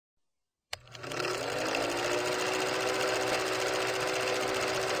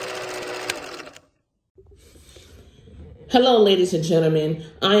Hello, ladies and gentlemen.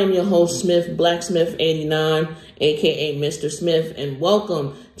 I am your host, Smith, Blacksmith89, aka Mr. Smith, and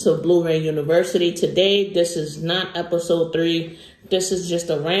welcome to Blu-ray University. Today, this is not episode 3. This is just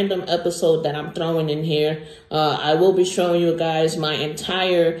a random episode that I'm throwing in here. I will be showing you guys my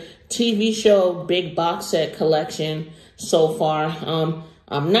entire TV show big box set collection so far.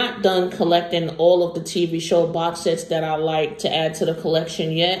 I'm not done collecting all of the TV show box sets that I like to add to the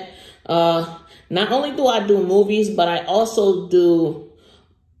collection yet. Not only do I do movies, but I also do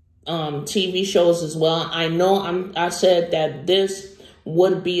TV shows as well. I know I said that this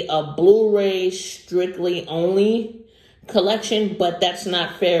would be a Blu-ray strictly only collection, but that's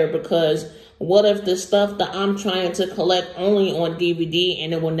not fair, because what if the stuff that I'm trying to collect only on DVD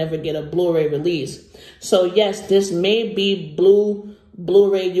and it will never get a Blu-ray release? So yes, this may be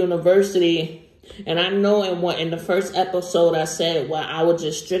Blu-ray University. And I know in the first episode I said, well, I would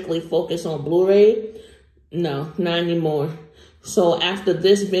just strictly focus on Blu-ray. No, not anymore. So after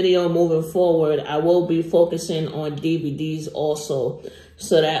this video moving forward, I will be focusing on DVDs also.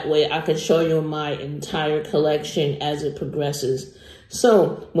 So that way I can show you my entire collection as it progresses.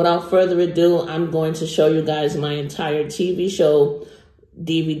 So without further ado, I'm going to show you guys my entire TV show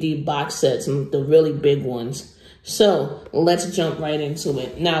DVD box sets, the really big ones. So let's jump right into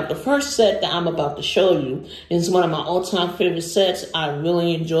it. Now, the first set that I'm about to show you is one of my all-time favorite sets. I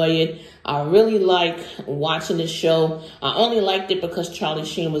really enjoy it. I really like watching this show. I only liked it because Charlie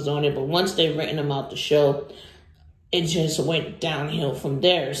Sheen was on it, but once they written him out the show, it just went downhill from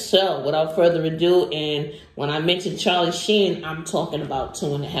there. So without further ado, and when I mention Charlie Sheen, I'm talking about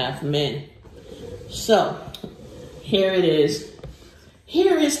 2.5 Men. So here it is.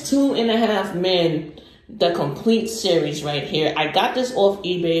 Here is 2.5 Men. The complete series right here. I got this off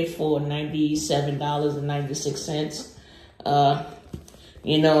eBay for $97.96.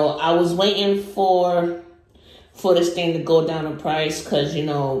 You know, I was waiting for this thing to go down in price because, you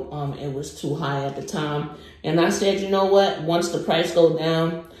know, it was too high at the time. And I said, you know what? Once the price go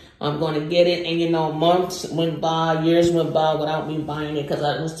down, I'm going to get it. And, you know, months went by, years went by without me buying it because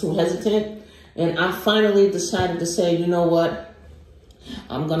I was too hesitant. And I finally decided to say, you know what?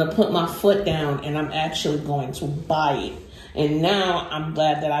 I'm going to put my foot down and I'm actually going to buy it. And now I'm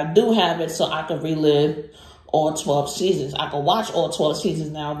glad that I do have it so I can relive all 12 seasons. I can watch all 12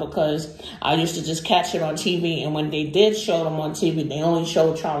 seasons now because I used to just catch it on TV. And when they did show them on TV, they only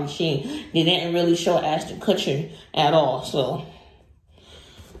showed Charlie Sheen. They didn't really show Ashton Kutcher at all. So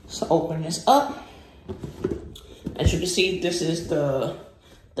open this up. As you can see, this is the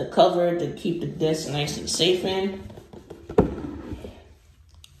cover to keep the disc nice and safe in.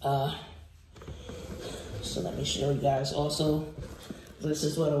 So let me show you guys also. This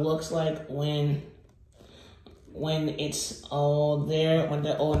is what it looks like when it's all there, when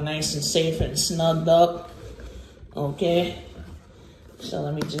they're all nice and safe and snugged up. Okay. So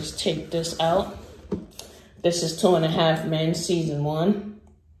let me just take this out. This is 2.5 Men season 1.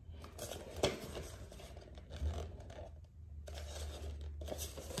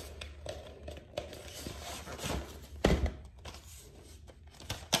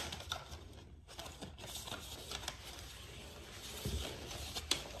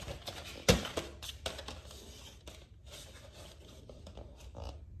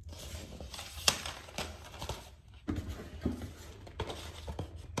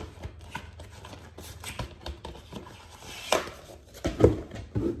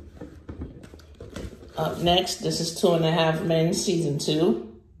 Up next, this is 2.5 Men season 2.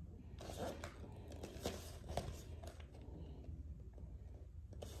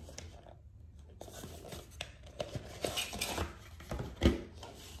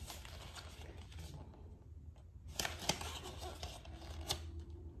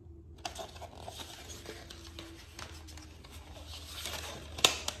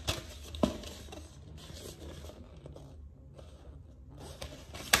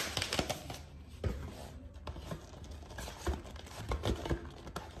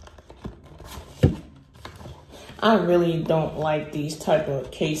 I really don't like these type of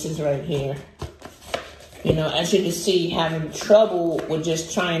cases right here. You know, as you can see, having trouble with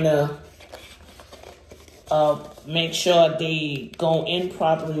just trying to make sure they go in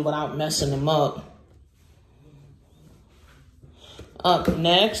properly without messing them up. Up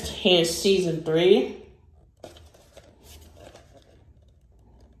next, here's season 3.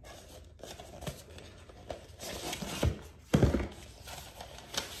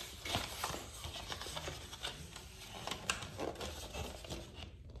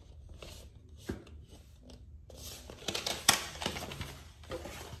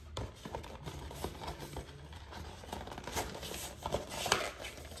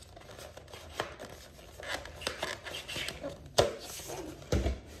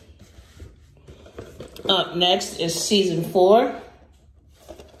 Up next is season 4.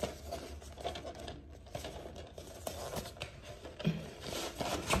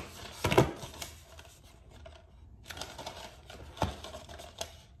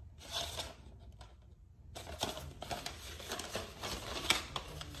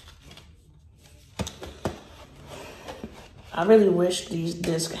 I really wish these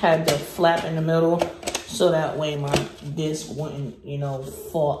discs had the flap in the middle so that way my disc wouldn't, you know,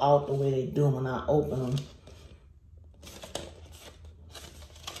 fall out the way they do when I open them.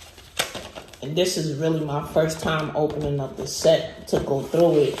 And this is really my first time opening up the set to go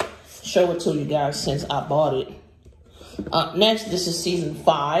through it, show it to you guys since I bought it. Up next, this is season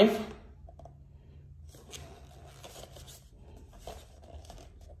 5.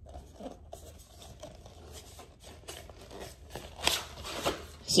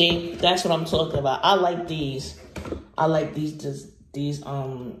 See, that's what I'm talking about. I like these. I like these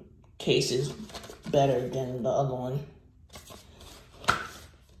cases better than the other one.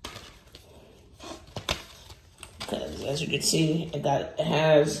 Because as you can see, it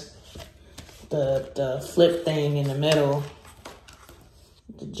has the flip thing in the middle,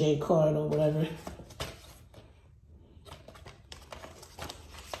 the J card or whatever.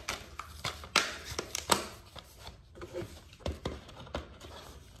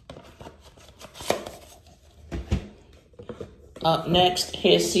 Up next,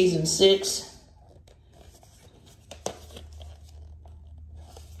 here's season 6.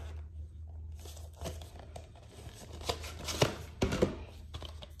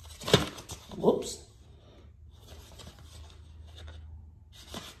 Whoops.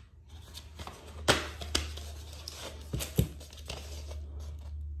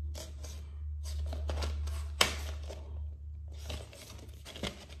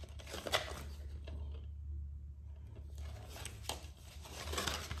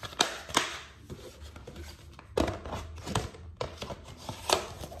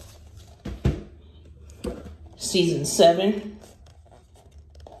 Season 7.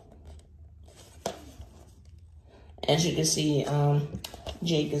 As you can see,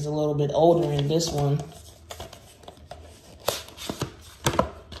 Jake is a little bit older in this one.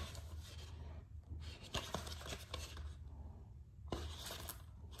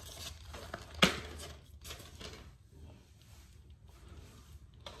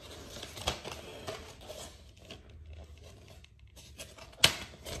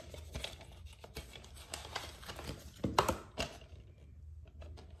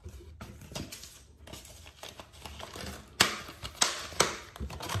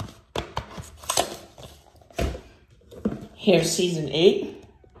 Here's season 8.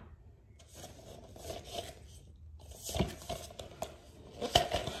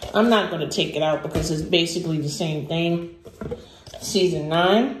 I'm not going to take it out because it's basically the same thing. Season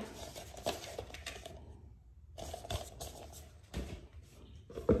 9.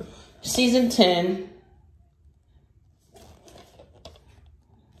 Season 10.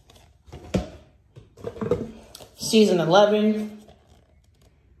 Season 11.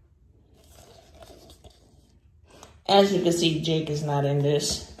 As you can see, Jake is not in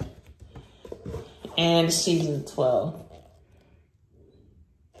this. And season 12.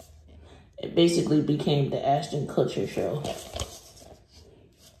 It basically became the Ashton Kutcher show.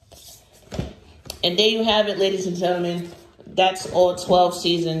 And there you have it, ladies and gentlemen. That's all 12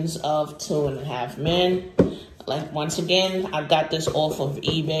 seasons of 2.5 Men. Like, once again, I got this off of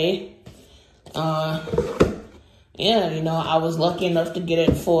eBay. Yeah, you know, I was lucky enough to get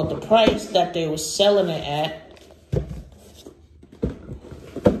it for the price that they were selling it at.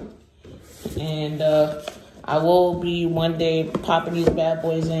 And I will be one day popping these bad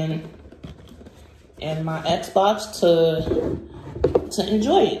boys in my Xbox to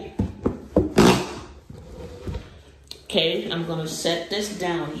enjoy it. Okay, I'm gonna set this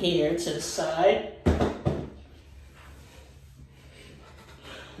down here to the side.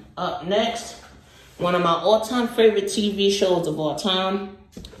 Up next, one of my all-time favorite TV shows of all time,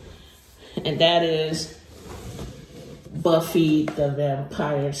 and that is Buffy the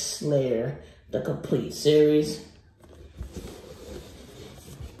Vampire Slayer, the complete series.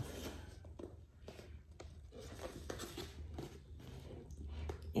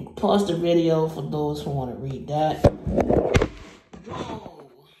 You can pause the video for those who want to read that. Whoa.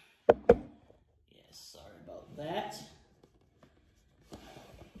 Yes, sorry about that.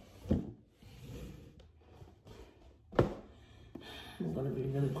 I'm going to be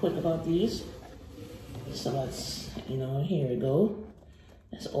really quick about these. So that's, you know, here we go.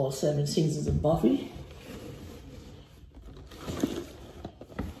 That's all 7 seasons of Buffy.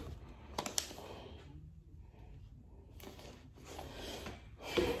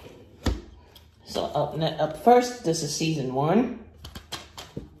 So up up first, this is season 1.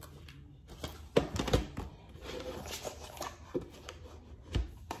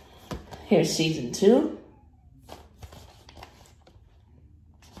 Here's season 2.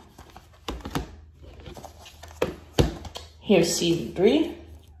 Here's season 3.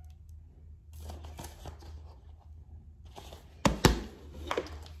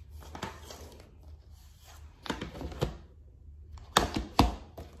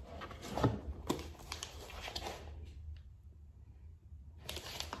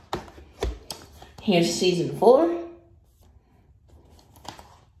 Here's season 4.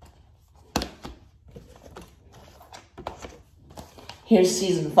 Here's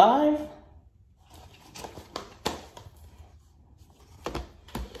season 5.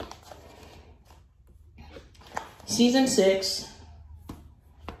 Season 6.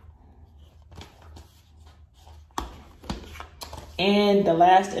 And the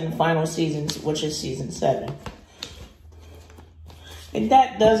last and final season, which is season 7. And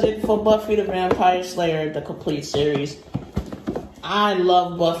that does it for Buffy the Vampire Slayer, the complete series. I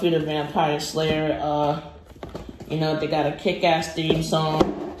love Buffy the Vampire Slayer. You know, they got a kick-ass theme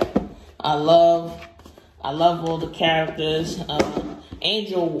song. I love all the characters.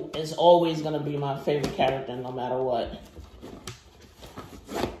 Angel is always gonna be my favorite character, no matter what.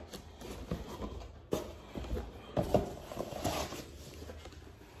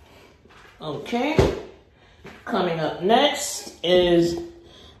 Okay. Coming up next is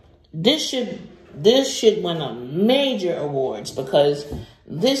this should win a major awards because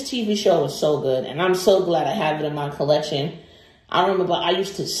this TV show is so good, and I'm so glad I have it in my collection. I remember I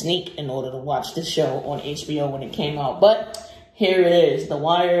used to sneak in order to watch this show on HBO when it came out, but here it is, The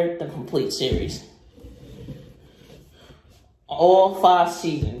Wire, the complete series. All 5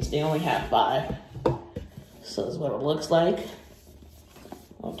 seasons. They only have 5. So that's what it looks like.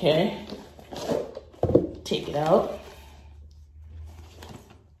 Okay. Take it out.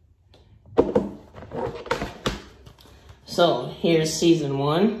 So here's season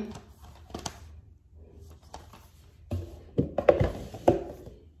 1.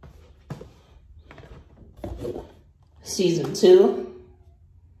 Season 2.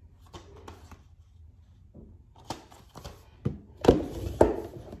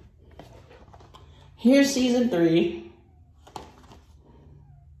 Here's season 3.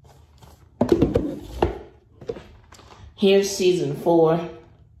 Here's season 4.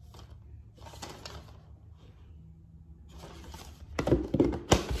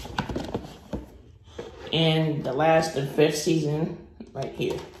 And the last and 5th season right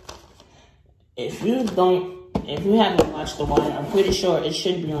here. If you haven't watched The Wire, I'm pretty sure it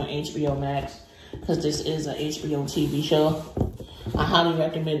should be on HBO Max because this is an HBO TV show. I highly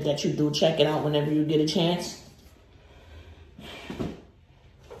recommend that you do check it out whenever you get a chance.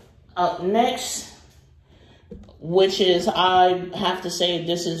 Up next, which is, I have to say,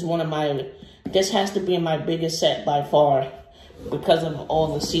 this has to be my biggest set by far because of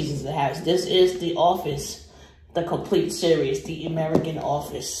all the seasons it has. This is The Office, the complete series, The American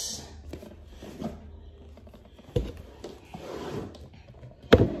Office.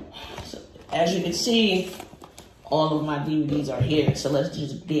 So, as you can see, all of my DVDs are here, so let's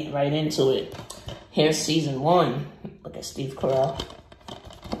just get right into it. Here's season 1. Look at Steve Carell,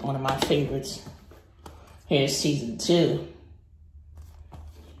 one of my favorites. Here's season 2.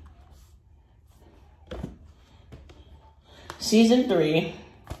 Season 3.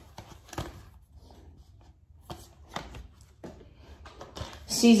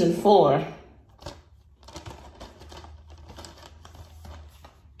 Season 4.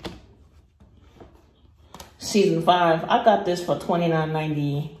 Season 5. I got this for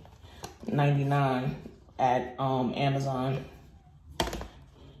 $29.99 at Amazon.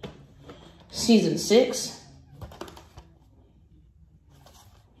 Season 6.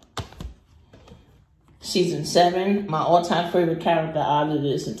 Season 7. My all-time favorite character out of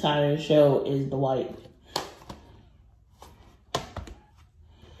this entire show is Dwight.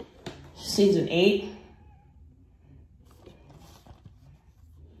 Season 8.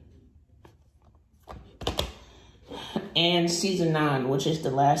 And season 9, which is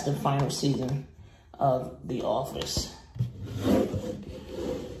the last and final season of The Office.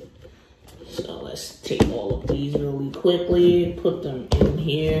 So let's take all of these really quickly, put them in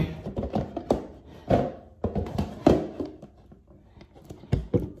here.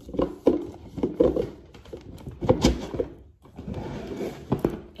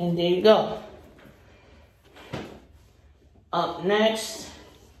 And there you go. Up next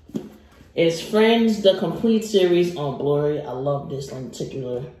is Friends, the complete series on Blu-ray. I love this in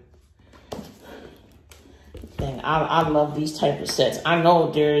particular thing. I love these type of sets. I know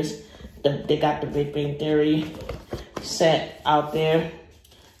there's They got the Big Bang Theory set out there.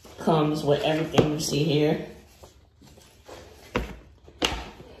 Comes with everything you see here.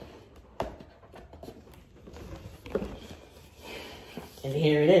 And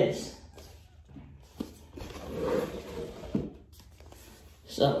here it is.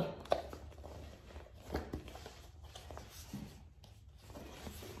 So,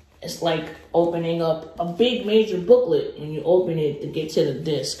 it's like opening up a big major booklet when you open it to get to the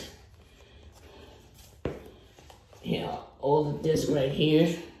disc. Yeah, all the disc right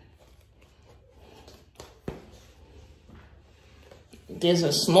here. There's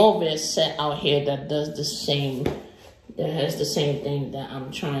a small bit set out here that does the same, that has the same thing that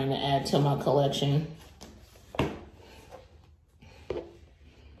I'm trying to add to my collection.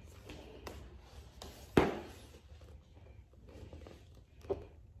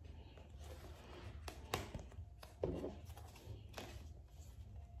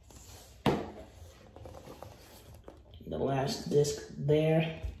 The last disc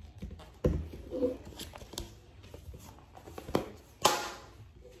there.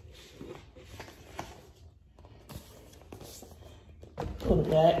 Put it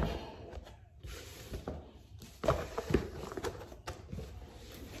back.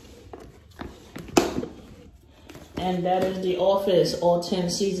 And that is The Office, all 10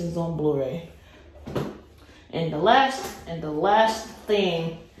 seasons on Blu-ray. And the last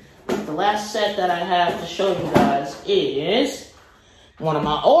set that I have to show you guys is one of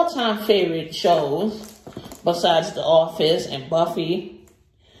my all-time favorite shows, besides The Office and Buffy,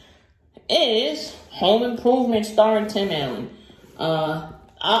 is Home Improvement starring Tim Allen.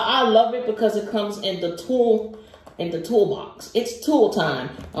 I love it because it comes in the toolbox. It's tool time.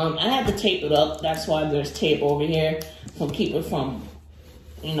 I had to tape it up. That's why there's tape over here to keep it from,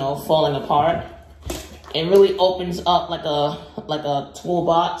 you know, falling apart. It really opens up like a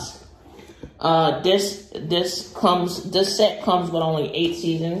toolbox. This set comes with only 8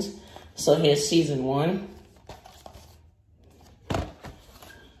 seasons. So here's season 1.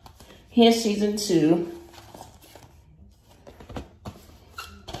 Here's season 2.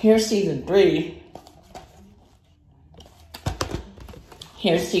 Here's season 3.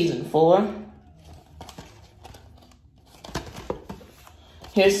 Here's season 4.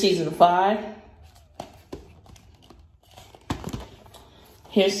 Here's season 5.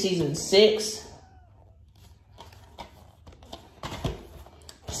 Here's season 6.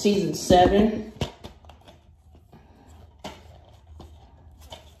 Season 7.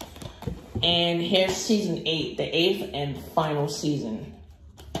 And here's season 8, the 8th and final season.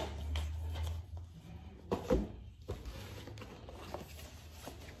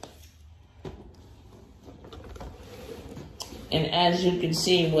 And as you can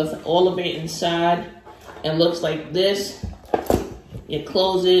see, with all of it inside, it looks like this. You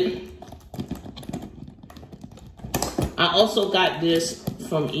close it. I also got this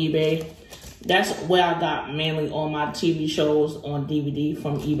from eBay. That's where I got mainly all my TV shows on DVD,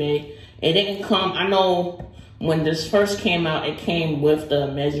 from eBay. It didn't come, I know when this first came out, it came with the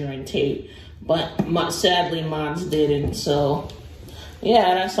measuring tape, but sadly mine didn't. So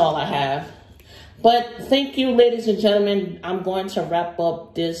yeah, that's all I have. But thank you, ladies and gentlemen. I'm going to wrap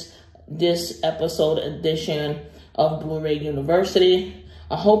up this episode edition of Blu-ray University.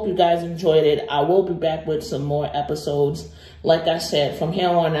 I hope you guys enjoyed it. I will be back with some more episodes. Like I said, from here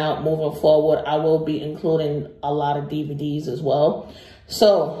on out, moving forward, I will be including a lot of DVDs as well.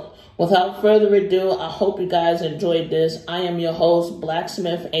 So, without further ado, I hope you guys enjoyed this. I am your host,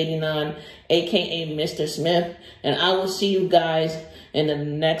 Blacksmith89, aka Mr. Smith, and I will see you guys in the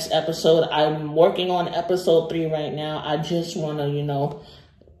next episode. I'm working on episode 3 right now. I just want to, you know,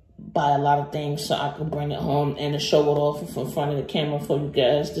 buy a lot of things so I can bring it home and show it off in front of the camera for you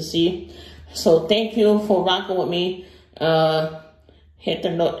guys to see. So thank you for rocking with me. Hit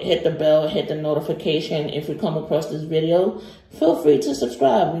the bell, hit the notification. If you come across this video, feel free to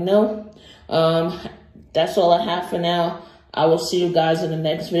subscribe, you know. That's all I have for now. I will see you guys in the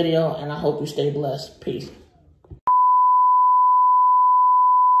next video, and I hope you stay blessed. Peace.